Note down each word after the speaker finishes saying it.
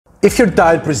If you're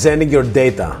tired presenting your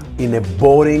data in a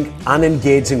boring,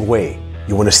 unengaging way,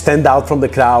 you want to stand out from the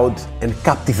crowd and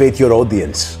captivate your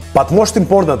audience. But most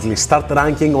importantly, start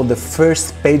ranking on the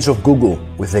first page of Google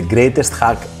with the greatest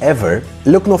hack ever,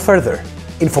 look no further.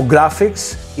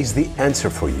 Infographics is the answer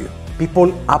for you.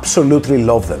 People absolutely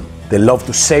love them. They love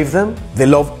to save them, they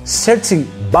love searching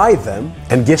by them,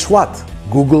 and guess what?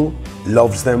 Google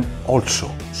loves them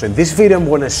also. So in this video, I'm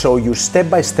going to show you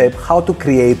step by step how to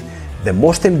create the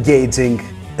most engaging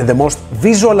and the most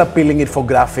visual appealing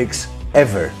infographics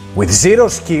ever with zero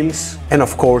skills and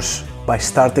of course by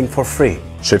starting for free.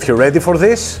 So if you're ready for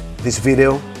this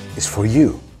video is for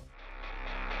you.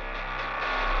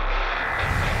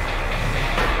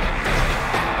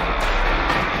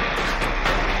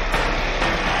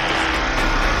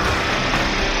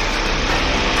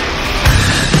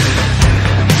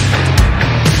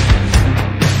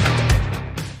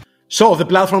 So the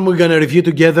platform we're going to review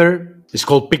together is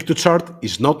called Piktochart.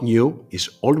 It's not new, it's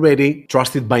already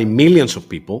trusted by millions of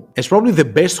people. It's probably the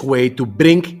best way to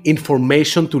bring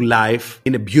information to life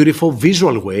in a beautiful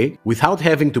visual way without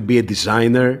having to be a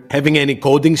designer, having any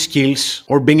coding skills,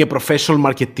 or being a professional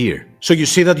marketeer. So you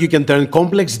see that you can turn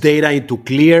complex data into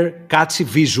clear, catchy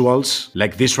visuals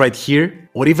like this right here,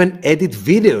 or even edit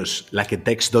videos like a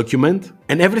text document.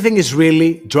 And everything is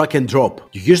really drag and drop.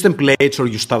 You use templates or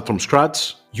you start from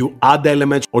scratch, you add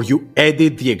elements or you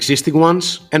edit the existing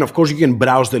ones, and of course you can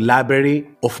browse the library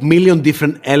of million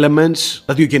different elements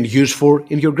that you can use for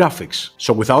in your graphics.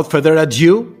 So without further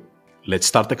ado, let's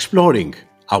start exploring.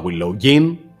 I will log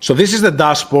in. So this is the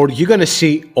dashboard. You're gonna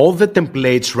see all the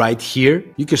templates right here.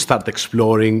 You can start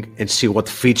exploring and see what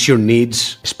fits your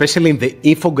needs, especially in the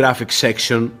infographics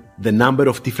section. The number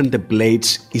of different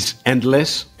templates is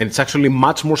endless, and it's actually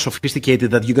much more sophisticated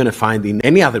than you're gonna find in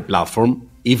any other platform,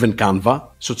 even Canva.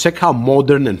 So check how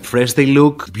modern and fresh they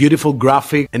look, beautiful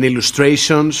graphics and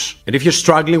illustrations. And if you're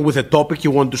struggling with a topic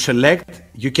you want to select,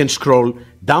 you can scroll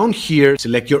down here,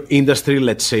 select your industry,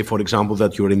 let's say for example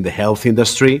that you're in the health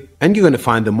industry, and you're gonna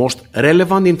find the most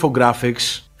relevant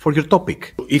infographics for your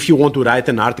topic. If you want to write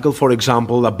an article, for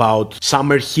example, about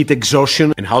summer heat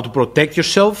exhaustion and how to protect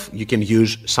yourself, you can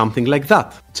use something like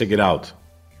that. Check it out.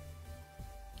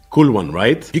 Cool one,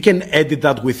 right? You can edit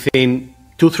that within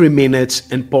 2-3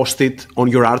 minutes and post it on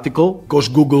your article because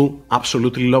Google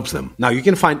absolutely loves them. Now you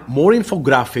can find more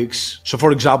infographics. So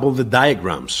for example, the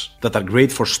diagrams that are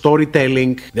great for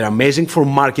storytelling. They're amazing for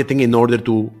marketing in order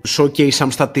to showcase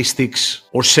some statistics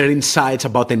or share insights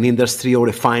about an industry or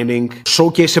a finding.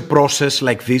 Showcase a process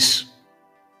like this.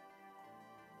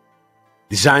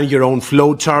 Design your own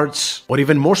flowcharts or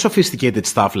even more sophisticated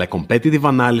stuff like competitive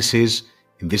analysis.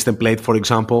 In this template, for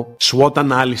example, SWOT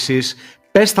analysis,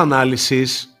 pest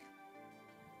analysis,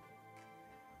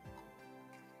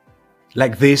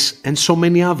 like this and so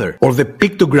many other. Or the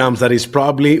pictograms, that is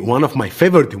probably one of my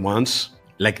favorite ones,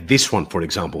 like this one, for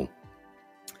example.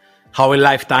 How a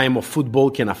lifetime of football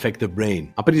can affect the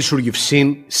brain. I'm pretty sure you've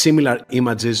seen similar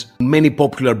images in many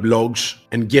popular blogs,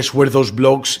 and guess where those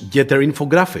blogs get their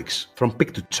infographics? From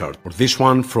Piktochart. Or this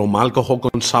one from alcohol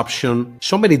consumption.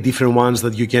 So many different ones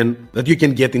that you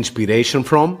can get inspiration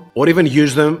from, or even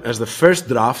use them as the first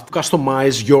draft,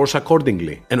 customize yours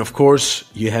accordingly. And of course,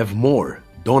 you have more.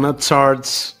 Donut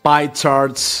charts, pie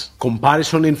charts,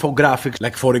 comparison infographics,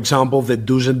 like for example the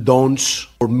do's and don'ts,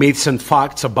 or myths and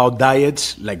facts about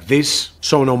diets, like this.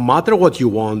 So no matter what you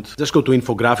want, just go to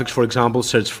infographics, for example,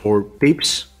 search for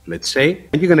tips, let's say,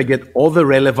 and you're gonna get all the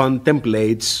relevant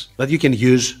templates that you can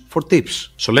use for tips.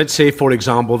 So let's say, for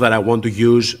example, that I want to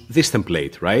use this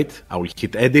template, right? I will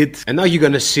hit edit, and now you're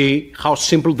gonna see how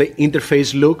simple the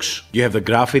interface looks. You have the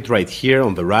graphic right here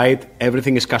on the right.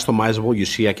 Everything is customizable. You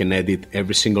see I can edit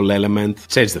every single element,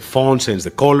 change the font, change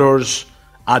the colors,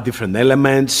 add different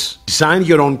elements, design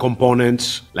your own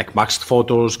components like maxed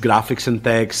photos, graphics and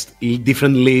text,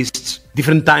 different lists,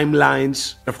 different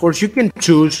timelines. Of course, you can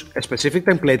choose a specific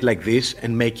template like this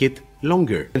and make it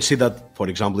longer. You can see that, for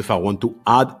example, if I want to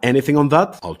add anything on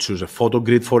that, I'll choose a photo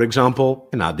grid, for example,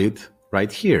 and add it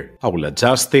right here. I will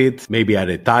adjust it, maybe add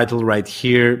a title right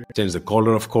here, change the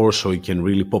color, of course, so it can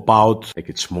really pop out, make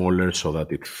it smaller so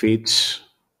that it fits.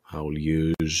 I will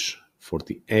use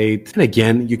 48. And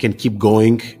again, you can keep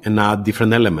going and add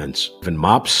different elements, even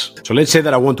maps. So let's say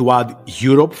that I want to add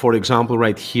Europe, for example,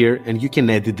 right here, and you can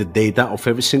edit the data of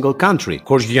every single country. Of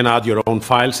course, you can add your own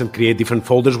files and create different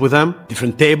folders with them,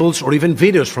 different tables, or even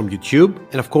videos from YouTube.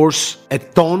 And of course, a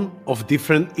ton of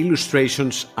different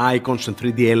illustrations, icons, and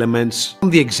 3D elements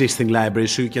from the existing library,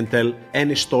 so you can tell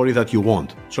any story that you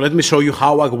want. So let me show you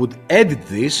how I would edit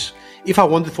this If I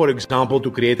wanted, for example, to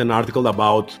create an article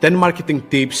about 10 marketing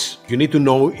tips you need to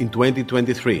know in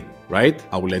 2023, right?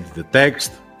 I will edit the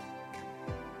text.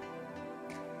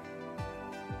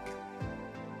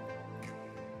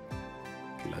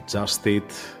 We'll adjust it.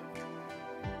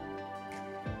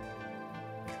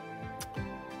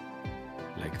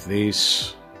 Like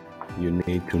this. You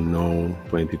need to know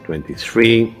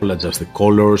 2023. I'll adjust the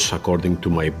colors according to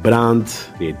my brand,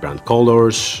 create brand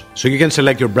colors. So you can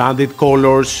select your branded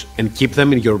colors and keep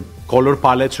them in your color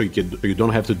palette so you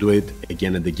don't have to do it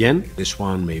again and again. This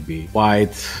one may be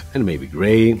white and maybe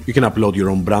gray. You can upload your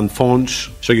own brand fonts.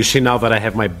 So you see now that I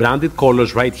have my branded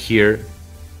colors right here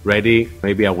ready.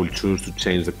 Maybe I will choose to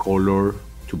change the color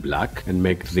to black and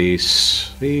make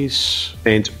this,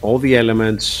 change all the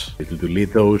elements, to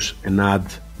delete those and add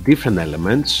different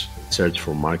elements, search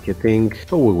for marketing.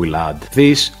 So we will add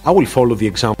this. I will follow the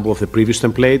example of the previous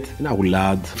template and I will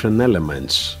add different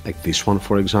elements like this one,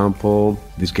 for example,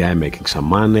 this guy making some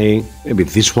money, maybe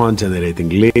this one generating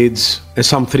leads and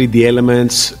some 3D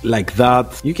elements like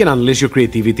that. You can unleash your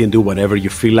creativity and do whatever you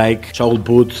feel like. So I will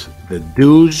put the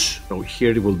do's. So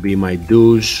here it will be my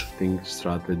do's, think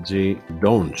strategy,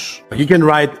 don'ts. You can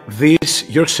write this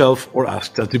yourself or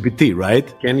ask ChatGPT,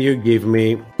 right? Can you give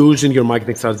me do's in your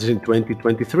marketing strategy in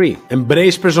 2023?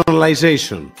 Embrace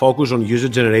personalization. Focus on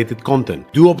user-generated content.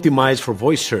 Do optimize for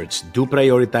voice search. Do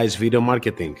prioritize video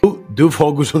marketing. Do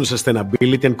focus on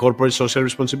sustainability and corporate social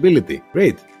responsibility.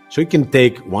 Great. So you can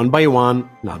take one by one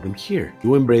and add them here.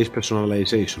 You embrace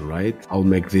personalization, right? I'll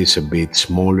make this a bit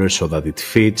smaller so that it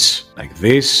fits like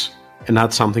this and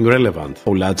add something relevant.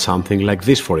 I'll add something like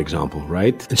this, for example,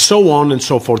 right? And so on and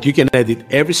so forth. You can edit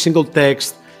every single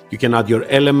text. You can add your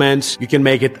elements, you can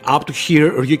make it up to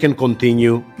here, or you can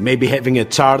continue maybe having a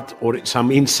chart or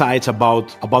some insights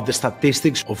about the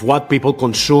statistics of what people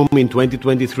consume in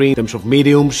 2023 in terms of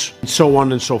mediums, and so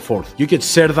on and so forth. You can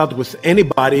share that with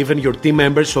anybody, even your team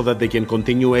members, so that they can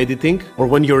continue editing. Or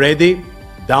when you're ready,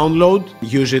 download,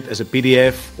 use it as a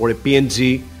PDF or a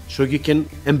PNG, so you can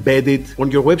embed it on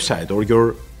your website or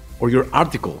your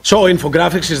article. So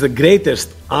infographics is the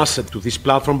greatest asset to this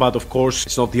platform, but of course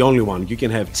it's not the only one. You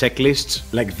can have checklists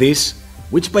like this,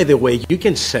 which by the way you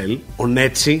can sell on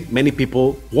Etsy. Many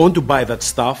people want to buy that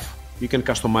stuff. You can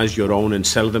customize your own and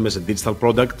sell them as a digital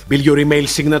product. Build your email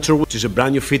signature, which is a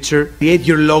brand new feature. Create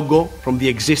your logo from the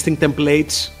existing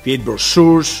templates. Create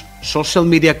brochures, social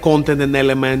media content and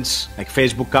elements like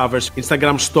Facebook covers,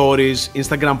 Instagram stories,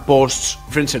 Instagram posts,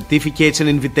 different certificates and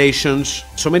invitations,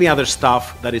 so many other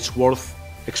stuff that it's worth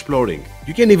exploring.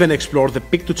 You can even explore the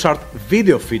Piktochart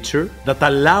video feature that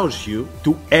allows you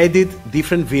to edit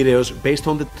different videos based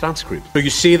on the transcript. So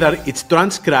you see that it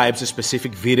transcribes a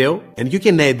specific video and you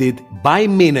can edit by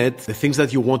minute the things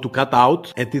that you want to cut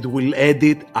out and it will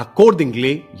edit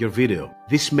accordingly your video.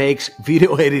 This makes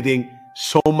video editing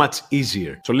so much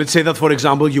easier. So let's say that, for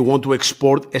example, you want to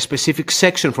export a specific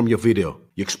section from your video.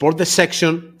 You export the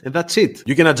section and that's it.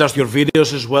 You can adjust your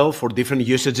videos as well for different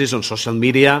usages on social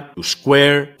media, to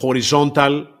square,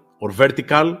 horizontal or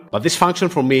vertical. But this function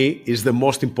for me is the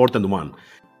most important one.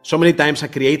 So many times I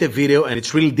create a video and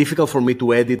it's really difficult for me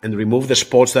to edit and remove the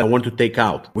spots that I want to take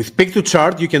out. With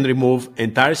Piktochart, you can remove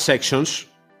entire sections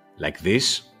like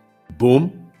this,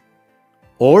 boom,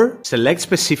 or select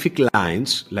specific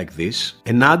lines like this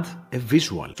and add a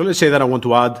visual. So let's say that I want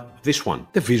to add this one.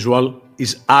 The visual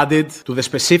is added to the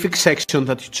specific section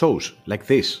that you chose, like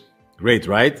this. Great,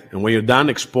 right? And when you're done,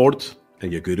 export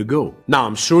and you're good to go. Now,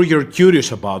 I'm sure you're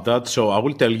curious about that, so I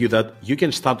will tell you that you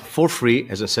can start for free,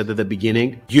 as I said at the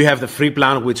beginning. You have the free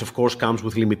plan, which of course comes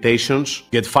with limitations.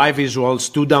 You get 5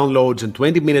 visuals, 2 downloads, and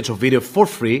 20 minutes of video for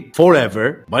free,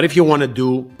 forever. But if you want to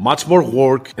do much more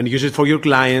work and use it for your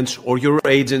clients or your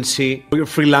agency or your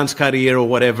freelance career or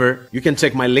whatever, you can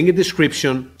check my link in the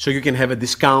description so you can have a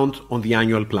discount on the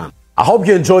annual plan. I hope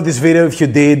you enjoyed this video. If you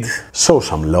did, show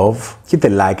some love. Hit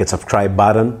the like and subscribe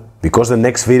button, because the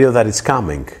next video that is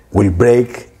coming will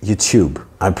break YouTube,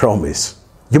 I promise.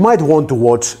 You might want to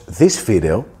watch this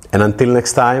video, and until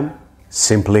next time,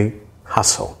 simply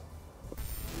hustle.